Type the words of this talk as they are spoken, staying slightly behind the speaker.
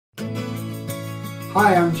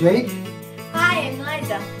Hi, I'm Jake. Hi, I'm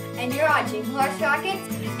Liza, and you're watching Horse Rockets.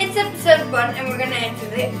 It's episode 1, and we're going to answer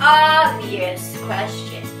the obvious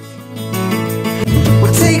questions.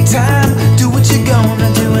 Well, take time, do what you're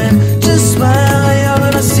gonna do, and just smile, you're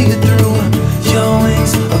gonna see it through. Your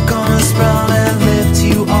wings are gonna sprout and lift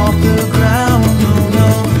you off the ground. No,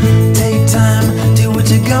 take time, do what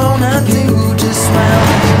you're gonna do, just smile,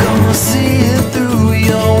 you're gonna see it through.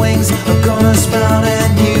 Your wings are gonna sprout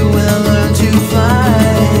and you will learn to fly.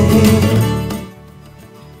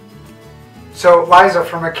 So, Liza,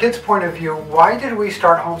 from a kid's point of view, why did we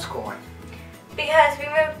start homeschooling? Because we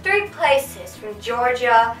moved 3 places, from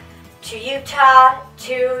Georgia to Utah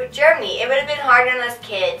to Germany. It would have been hard on us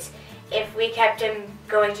kids if we kept them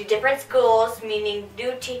going to different schools, meaning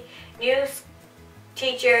new teachers,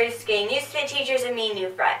 getting used to the teachers, and meeting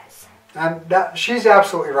new friends. And she's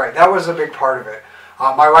absolutely right. That was a big part of it.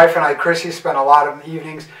 My wife and I, Chrissy, spent a lot of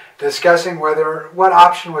evenings discussing what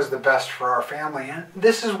option was the best for our family, and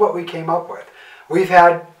this is what we came up with. We've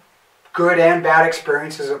had good and bad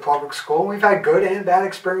experiences at public school. We've had good and bad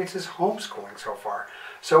experiences homeschooling so far.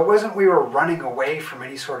 So it wasn't we were running away from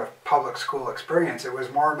any sort of public school experience. It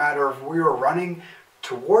was more a matter of we were running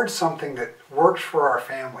towards something that worked for our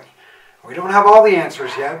family. We don't have all the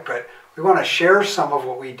answers yet, but we want to share some of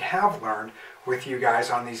what we have learned with you guys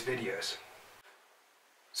on these videos.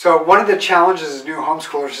 So one of the challenges as new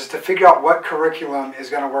homeschoolers is to figure out what curriculum is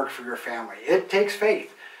going to work for your family. It takes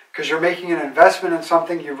faith, because you're making an investment in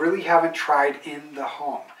something you really haven't tried in the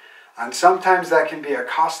home. And sometimes that can be a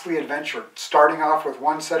costly adventure, starting off with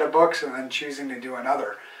one set of books and then choosing to do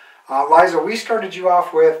another. Liza, we started you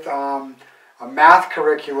off with a math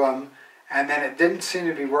curriculum, and then it didn't seem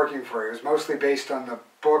to be working for you. It was mostly based on the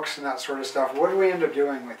books and that sort of stuff. What did we end up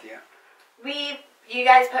doing with you? You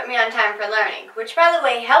guys put me on Time for Learning, which, by the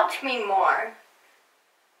way, helped me more.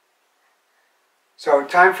 So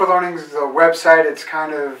Time for Learning is the website. It's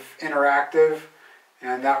kind of interactive,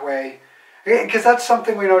 and that way, because that's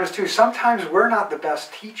something we notice too. Sometimes we're not the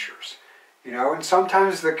best teachers, and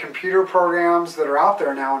sometimes the computer programs that are out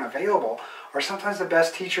there now and available are sometimes the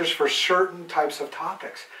best teachers for certain types of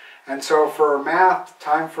topics. And so for math,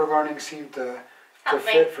 Time for Learning seemed to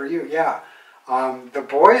fit for you. Yeah. The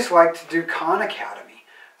boys like to do Khan Academy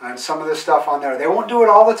and some of the stuff on there. They won't do it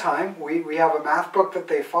all the time. We have a math book that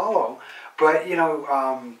they follow. But,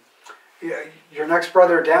 your next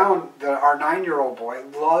brother down, our 9-year-old boy,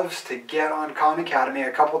 loves to get on Khan Academy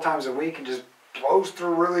a couple times a week and just blows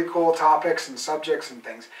through really cool topics and subjects and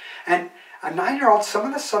things. And a 9-year-old, some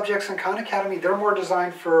of the subjects in Khan Academy, they're more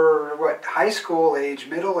designed for, high school age,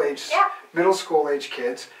 middle school age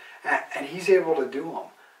kids. And he's able to do them,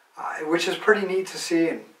 which is pretty neat to see.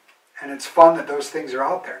 And it's fun that those things are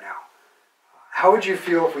out there now. How would you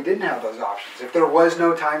feel if we didn't have those options? If there was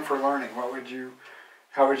no Time for Learning, how would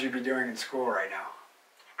you be doing in school right now?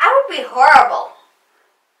 I would be horrible.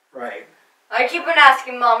 Right. I keep on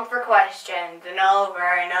asking Mom for questions, and over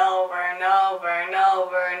and over and over and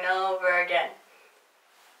over and over again.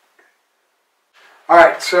 All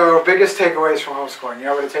right, so biggest takeaways from homeschooling. You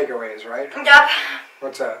know what a takeaway is, right? Yep.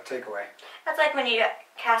 What's a takeaway? That's like when you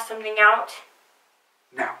cast something out.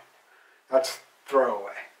 No, that's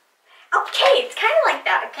throwaway. Okay, it's kind of like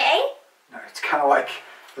that, okay? No, it's kind of like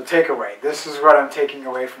the takeaway. This is what I'm taking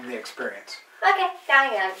away from the experience. Okay,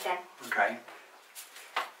 now I understand. Okay.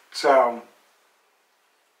 So,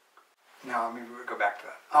 now let me go back to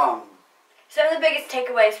that. Some of the biggest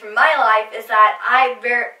takeaways from my life is that I've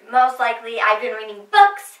been reading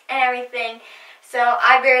books and everything, so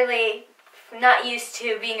not used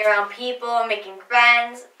to being around people, making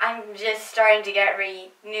friends. I'm just starting to get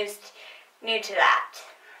really new to that.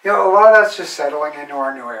 A lot of that's just settling into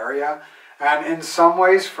our new area. And in some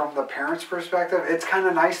ways, from the parents' perspective, it's kind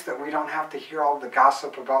of nice that we don't have to hear all the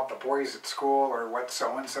gossip about the boys at school or what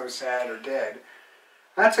so-and-so said or did.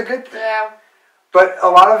 That's a good thing. Yeah. But a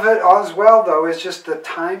lot of it as well, though, is just the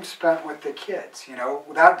time spent with the kids.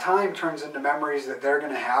 That time turns into memories that they're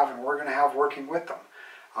going to have and we're going to have working with them.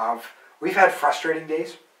 We've had frustrating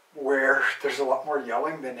days where there's a lot more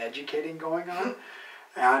yelling than educating going on.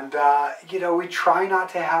 And, we try not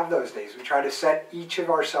to have those days. We try to set each of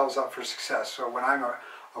ourselves up for success. So when I'm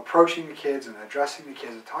approaching the kids and addressing the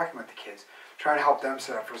kids and talking with the kids, trying to help them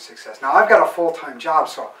set up for success. Now, I've got a full-time job,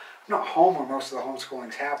 so I'm not home when most of the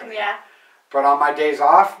homeschooling's happening. Yeah. But on my days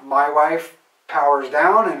off, my wife powers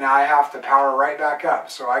down and I have to power right back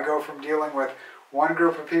up. So I go from dealing with one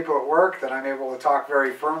group of people at work that I'm able to talk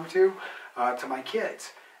very firm to my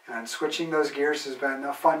kids. And switching those gears has been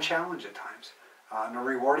a fun challenge at times. And a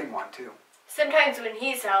rewarding one, too. Sometimes when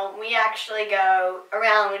he's home, we actually go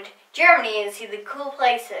around Germany and see the cool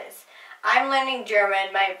places. I'm learning German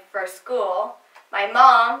for school. My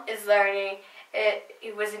mom is learning,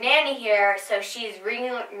 it was a nanny here, so she's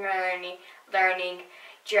learning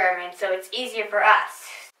German, so it's easier for us.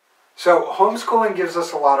 So homeschooling gives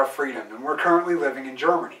us a lot of freedom, and we're currently living in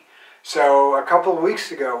Germany. So a couple of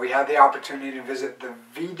weeks ago, we had the opportunity to visit the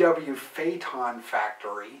VW Phaeton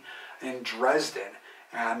factory in Dresden.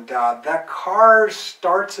 And that car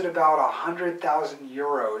starts at about 100,000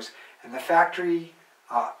 euros, and the factory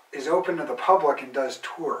is open to the public and does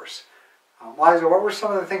tours. Liza, what were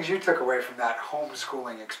some of the things you took away from that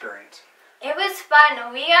homeschooling experience? It was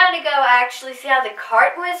fun. We got to go actually see how the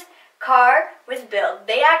car was built.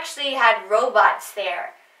 They actually had robots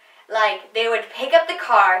there. Like, they would pick up the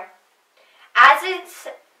car, as it's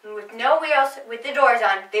with no wheels, with the doors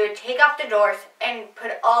on, they would take off the doors and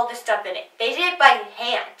put all the stuff in it. They did it by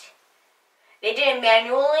hand. They did it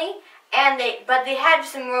manually, but they had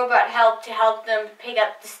some robot help to help them pick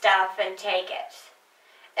up the stuff and take it.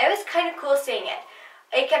 It was kind of cool seeing it.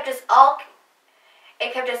 It kept us all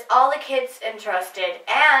the kids interested,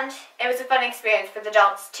 and it was a fun experience for the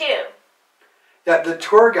adults too. Yeah, the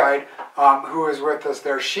tour guide who was with us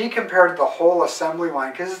there, she compared the whole assembly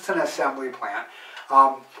line, because it's an assembly plant,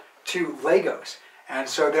 to Legos. And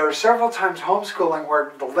so there are several times homeschooling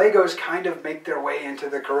where the Legos kind of make their way into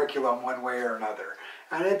the curriculum one way or another.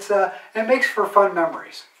 And it makes for fun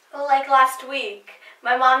memories. Well, like last week,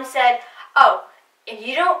 my mom said,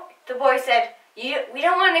 the boy said, we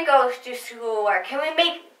don't want to go to schoolwork. Can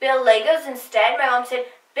we build Legos instead? My mom said,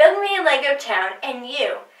 build me a Lego town, and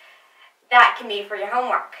that can be for your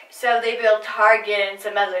homework. So they built Target and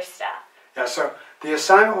some other stuff. Yeah, so the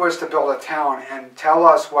assignment was to build a town and tell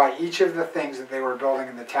us why each of the things that they were building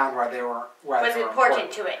in the town, why they were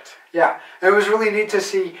important to it. Yeah, and it was really neat to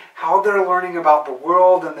see how they're learning about the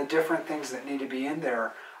world and the different things that need to be in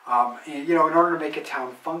there, in order to make a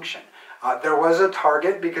town function. There was a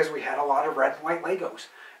target because we had a lot of red and white Legos,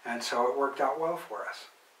 and so it worked out well for us.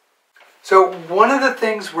 So one of the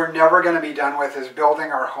things we're never going to be done with is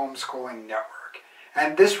building our homeschooling network.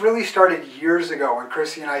 And this really started years ago when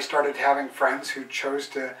Chrissy and I started having friends who chose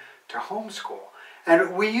to homeschool.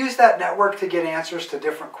 And we used that network to get answers to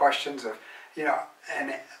different questions of,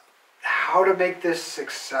 and how to make this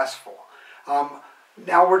successful.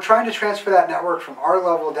 Now we're trying to transfer that network from our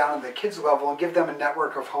level down to the kids' level and give them a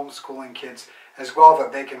network of homeschooling kids as well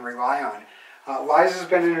that they can rely on. Liza's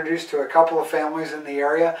been introduced to a couple of families in the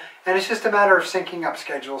area, and it's just a matter of syncing up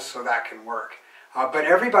schedules so that can work. But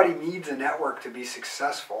everybody needs a network to be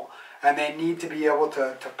successful, and they need to be able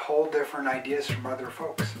to pull different ideas from other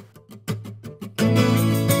folks.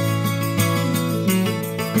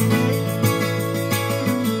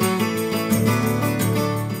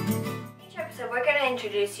 Each episode, we're going to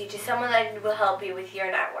introduce you to someone that will help you with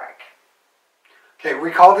your network. Okay,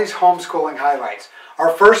 we call these homeschooling highlights.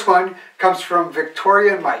 Our first one comes from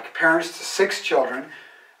Victoria and Mike, parents to 6 children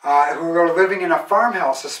who are living in a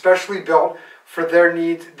farmhouse especially built for the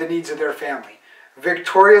needs of their family.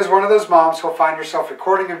 Victoria is one of those moms who'll find herself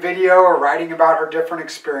recording a video or writing about her different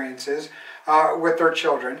experiences with their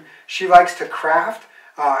children. She likes to craft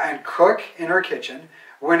and cook in her kitchen.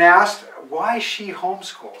 When asked why she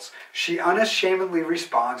homeschools, she unashamedly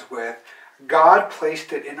responds with, "God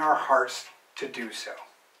placed it in our hearts to do so."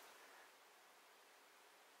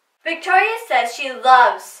 Victoria says she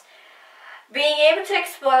loves being able to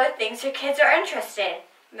explore the things her kids are interested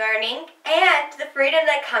in, learning, and the freedom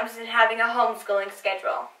that comes in having a homeschooling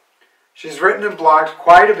schedule. She's written and blogged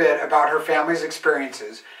quite a bit about her family's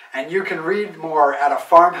experiences, and you can read more at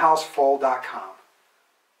afarmhouseful.com.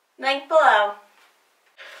 Link below.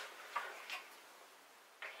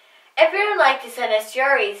 If you would like to send us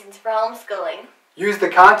your reasons for homeschooling, use the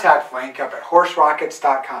contact link up at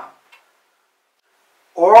horserockets.com.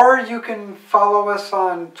 Or you can follow us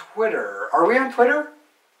on Twitter. Are we on Twitter?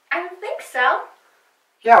 I don't think so.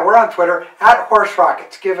 Yeah, we're on Twitter, at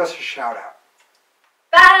horserockets. Give us a shout out.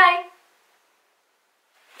 Bye!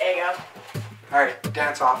 There you go. Alright,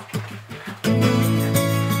 dance off.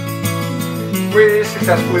 We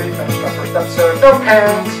successfully finished our first episode. No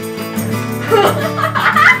pants!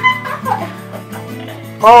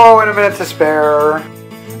 Oh, and a minute to spare.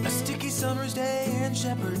 A sticky summer's day in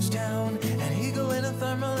Shepherdstown. An eagle in a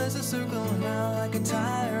thermal is a circling around like a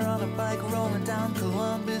tire on a bike rolling down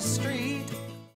Columbus Street.